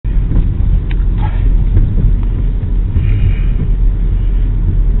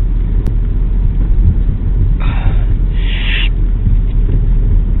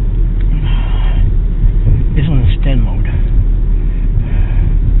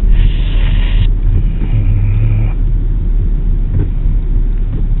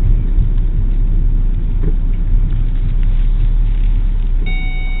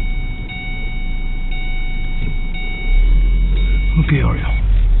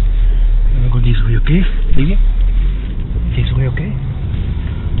we okay, baby? Things okay?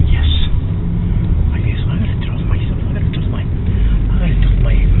 Yes. I guess I gotta trust myself. I gotta trust my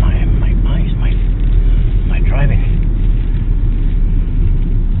eyes, my driving.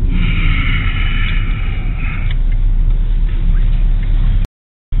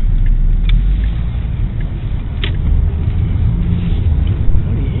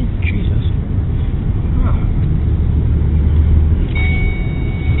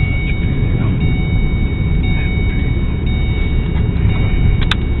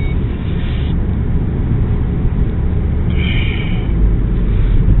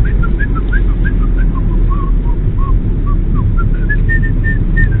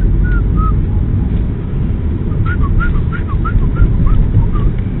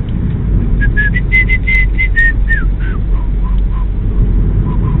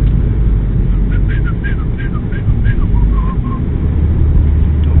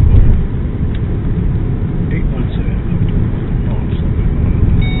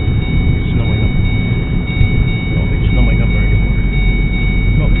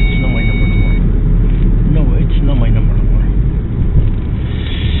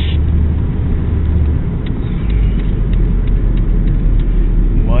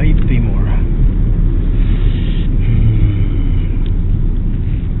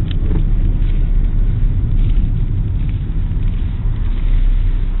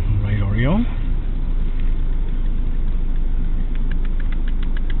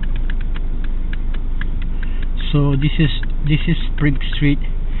 So this is Spring Street,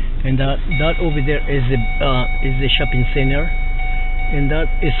 and that over there is the shopping center, and that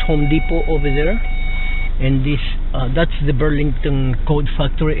is Home Depot over there, and this that's the Burlington Coat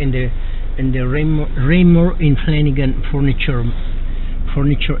Factory and the Raymore and Flanagan furniture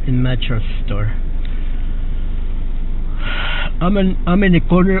and mattress store. I'm in the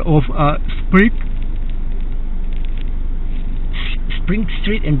corner of Spring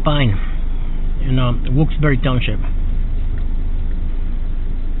Street and Pine in Wilkes Barre Township.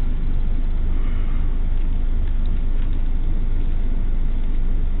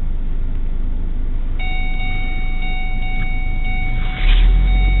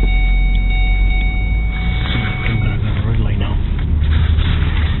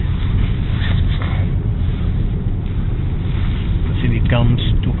 Comes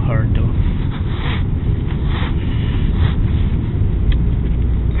too hard though.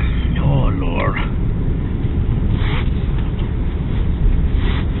 Oh Lord.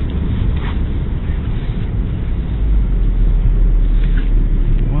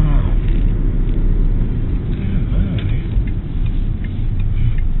 Wow.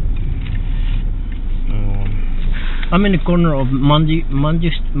 I'm in the corner of Monday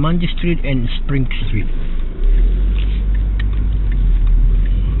Street and Spring Street.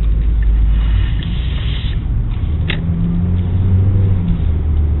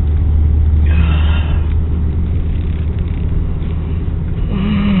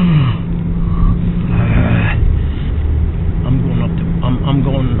 I'm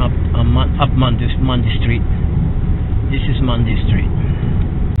going up Monday Street. This is Monday Street.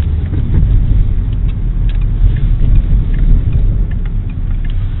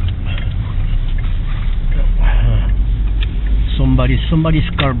 Somebody's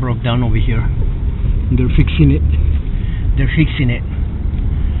car broke down over here. They're fixing it.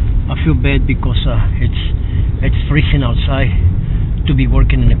 I feel bad because it's freezing outside to be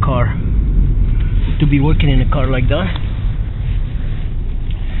working in a car. To be working in a car like that.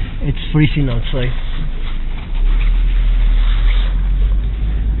 It's freezing outside.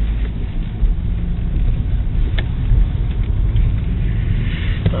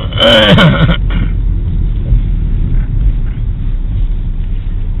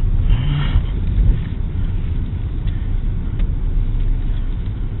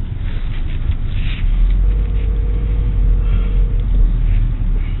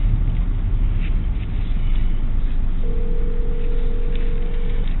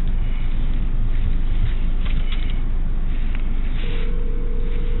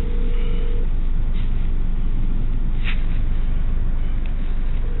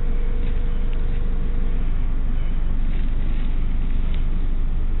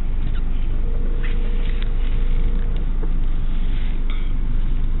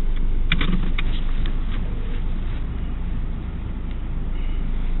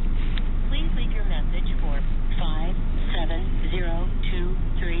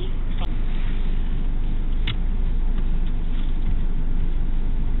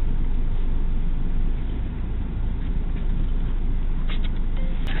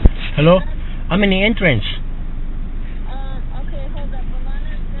 Hello? I'm in the entrance. Okay, hold up.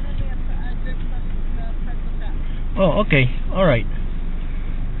 Alana's gonna be a good person. Oh, okay. All right.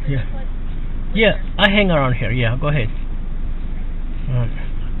 Yeah. Yeah, I hang around here. Yeah, go ahead.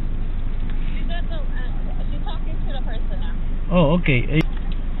 She's talking to the person now. Oh, okay.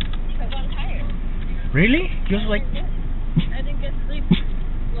 Because I'm tired. Really? Just like... I didn't get sleep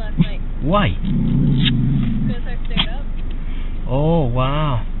last night. Why? Because I stayed up. Oh,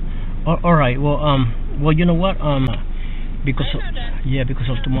 wow. All right. Well, you know what? Because I know that. yeah, because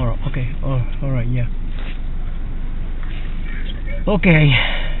of tomorrow. Okay. Oh, all right. Yeah. Okay.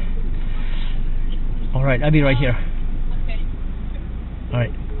 All right. I'll be right here. Okay. All right.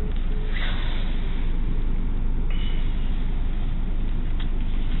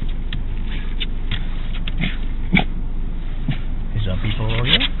 Is that people over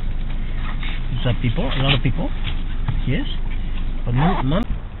here? Is that people? A lot of people? Yes. But mom.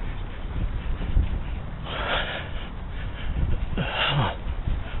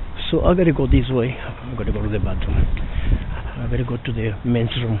 So I gotta go this way. I'm gonna go to the bathroom. I better go to the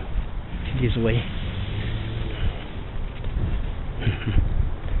men's room this way.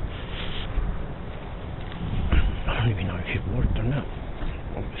 I don't even know if it worked or not.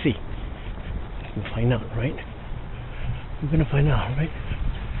 We'll see. We'll find out, right? We're gonna find out, right?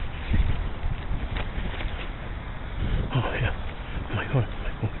 Oh yeah. My phone.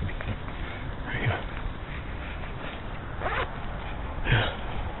 Right here. Yeah.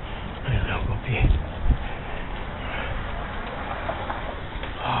 I'll go pee.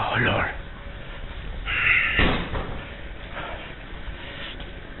 Oh Lord.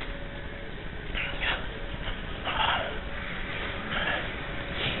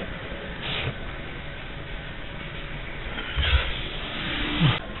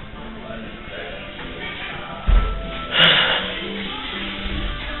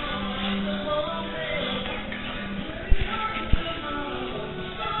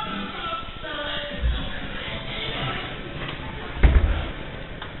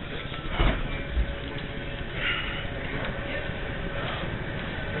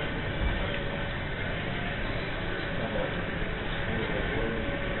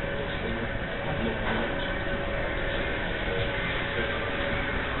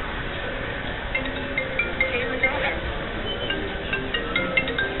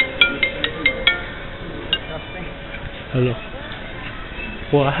 Hello.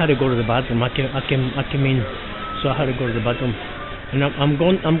 Well, I had to go to the bathroom. I came in, so I had to go to the bathroom, and I'm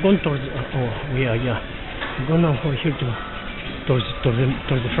going towards. Oh yeah. I'm going over here towards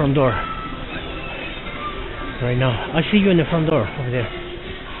the front door. Right now, I see you in the front door over there.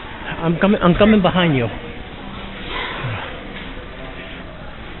 I'm coming behind you.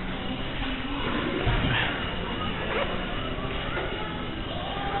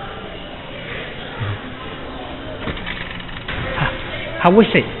 How was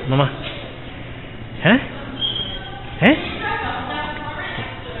it, Mama? Huh? Huh?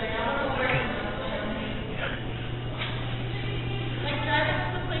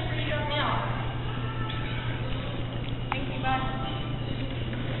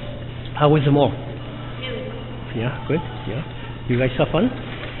 How was the mall? Yeah, good. Yeah. You guys have fun?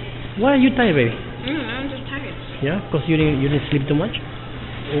 Why are you tired, baby? I'm just tired. Yeah, because you didn't sleep too much.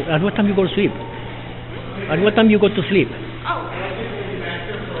 At what time you go to sleep? At what time you go to sleep? Oh.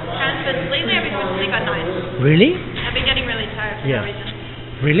 Lately I've been going to sleep at 9. Really? I've been getting really tired for no reason.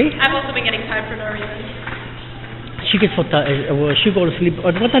 Really? I've also been getting tired for no reason. She gets so tired. Well, she go to sleep.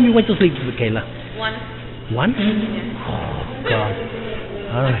 At what time you went to sleep, Kayla? 1. 1? Yeah. Oh God.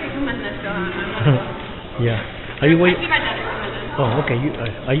 All right. Yeah. Are you waiting? Oh, okay.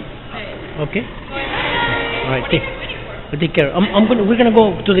 Are you? Okay. All right. Take care. We're gonna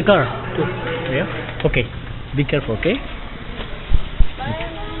go to the car. Yeah. Okay. Be careful. Okay.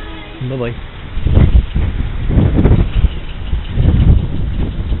 Bye bye.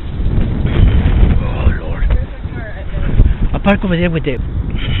 Oh Lord. I park over there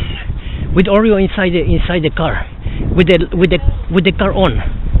with Oreo inside the car, with the car on.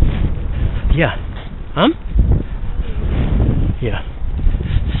 Yeah. Yeah.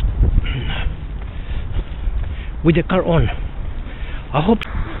 With the car on. I hope.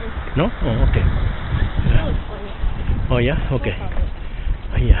 No? Oh, okay. Yeah. Oh yeah. Okay.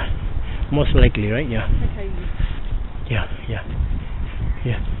 Yeah. Most likely, right? Yeah.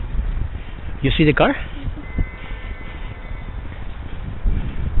 Yeah. You see the car?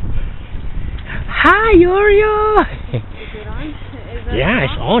 Hi, Oreo. Is it on? Yeah,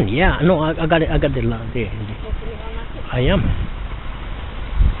 it's on. Yeah. No, I got it. I got the there. I am.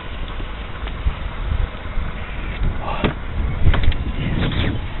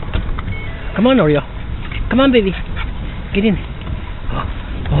 Come on, Oreo. Come on, baby. Get in.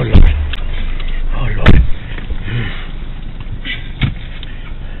 Oh Lord. Oh Lord.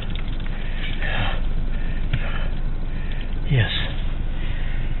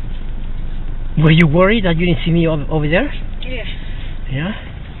 Were you worried that you didn't see me over there? Yeah. Yeah?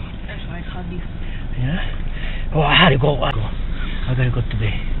 That's why I called you. Yeah? Oh, I had to go. I gotta go to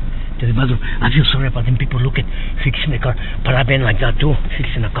the bathroom. I feel sorry about them people fixing the car. But I've been like that too,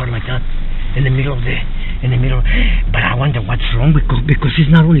 fixing a car like that in the middle. But I wonder what's wrong because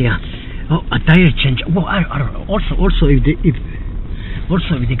it's not only a tire change. Well, I don't know. Also if the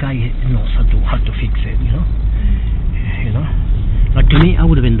guy knows how to fix it, you know. Like to me, I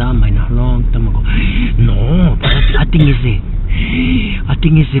would have been done by now, long time ago. No, but I think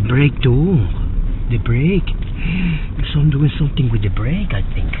it's the brake too. The brake. So I'm doing something with the brake, I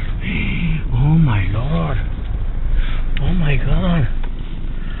think. Oh my Lord. Oh my God.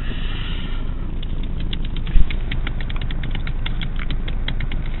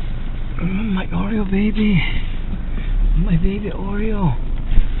 Oh, my Oreo baby. My baby Oreo.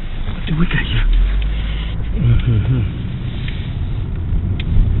 What do we got here?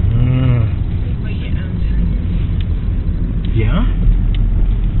 Yeah?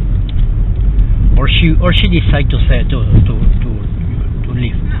 Or she decide to say to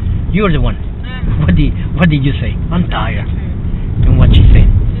leave. You're the one. What did you say? I'm tired. And what she said?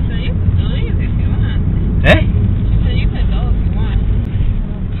 She said you can leave if you want. Eh? She said you can go if you want.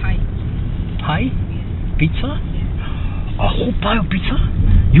 Pie. Pie? Pizza? A whole pie of pizza?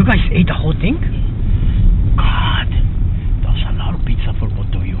 You guys ate the whole thing? God, that was a lot of pizza for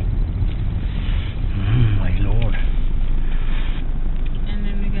both of you. My Lord. And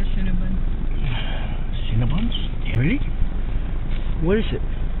then we got Cinnabon. Cinnabons? Really? Where is it?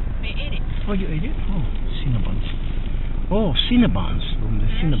 We ate it. Oh, you ate it? Oh, Cinnabons. Oh, Cinnabons. From the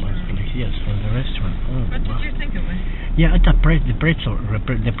Cinnabons place. Yes, from the restaurant. Oh, What did you think it was? Yeah, at the pretzel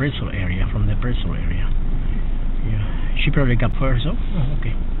area, from the pretzel area. Yeah, she probably got for herself. Oh,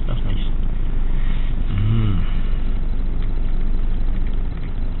 okay, that's nice.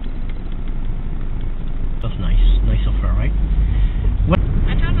 That's nice of her, right? What?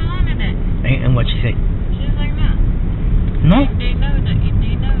 I told Alana that. And what she said? She was like, no. No? They know that you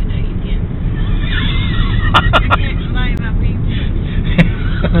can. You can't lie about being sick.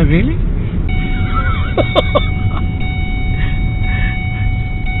 Really?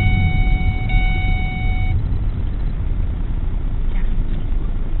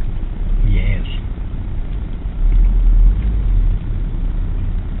 Yes.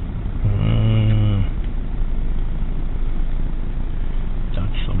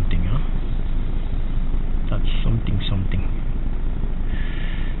 That's something, huh? That's something.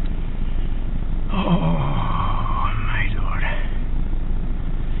 Oh, my Lord.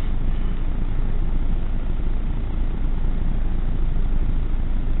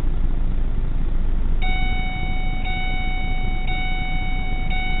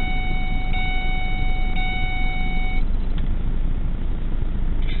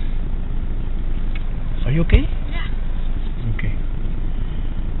 Are you okay? Yeah. Okay.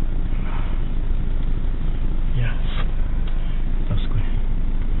 Yeah. That's good.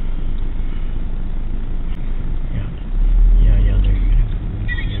 Yeah, there you go.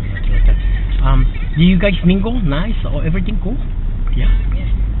 Nothing like that. Do you guys mingle? Nice? Or everything cool? Yeah?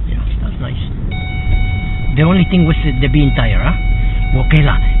 Yeah, that's nice. The only thing was the being tired, huh? Well,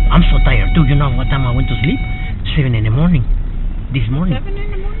 Kayla, I'm so tired too. You know what time I went to sleep? 7 in the morning. This morning. 7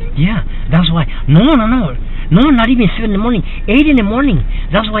 in the morning? Yeah, that's why. No, not even 7 in the morning. 8 in the morning.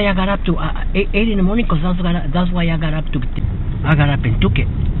 That's why I got up to 8 in the morning, because that's why I got up and took it.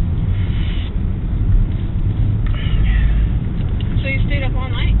 So you stayed up all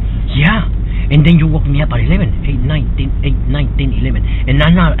night? Yeah, and then you woke me up at 11, 8, 9, 10, 11, and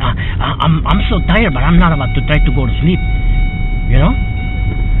I'm not. I'm so tired, but I'm not about to try to go to sleep. You know,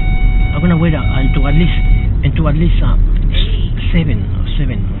 I'm gonna wait until at least 7 or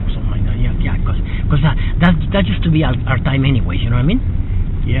something like that. Yeah, because that used to be our time anyways. You know what I mean?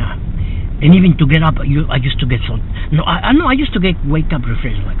 Yeah. And even to get up, I used to get so. No, I know I used to wake up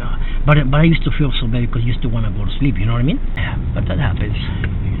refreshed like but I used to feel so bad because I used to want to go to sleep. You know what I mean? Yeah, but that happens.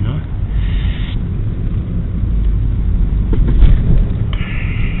 You know.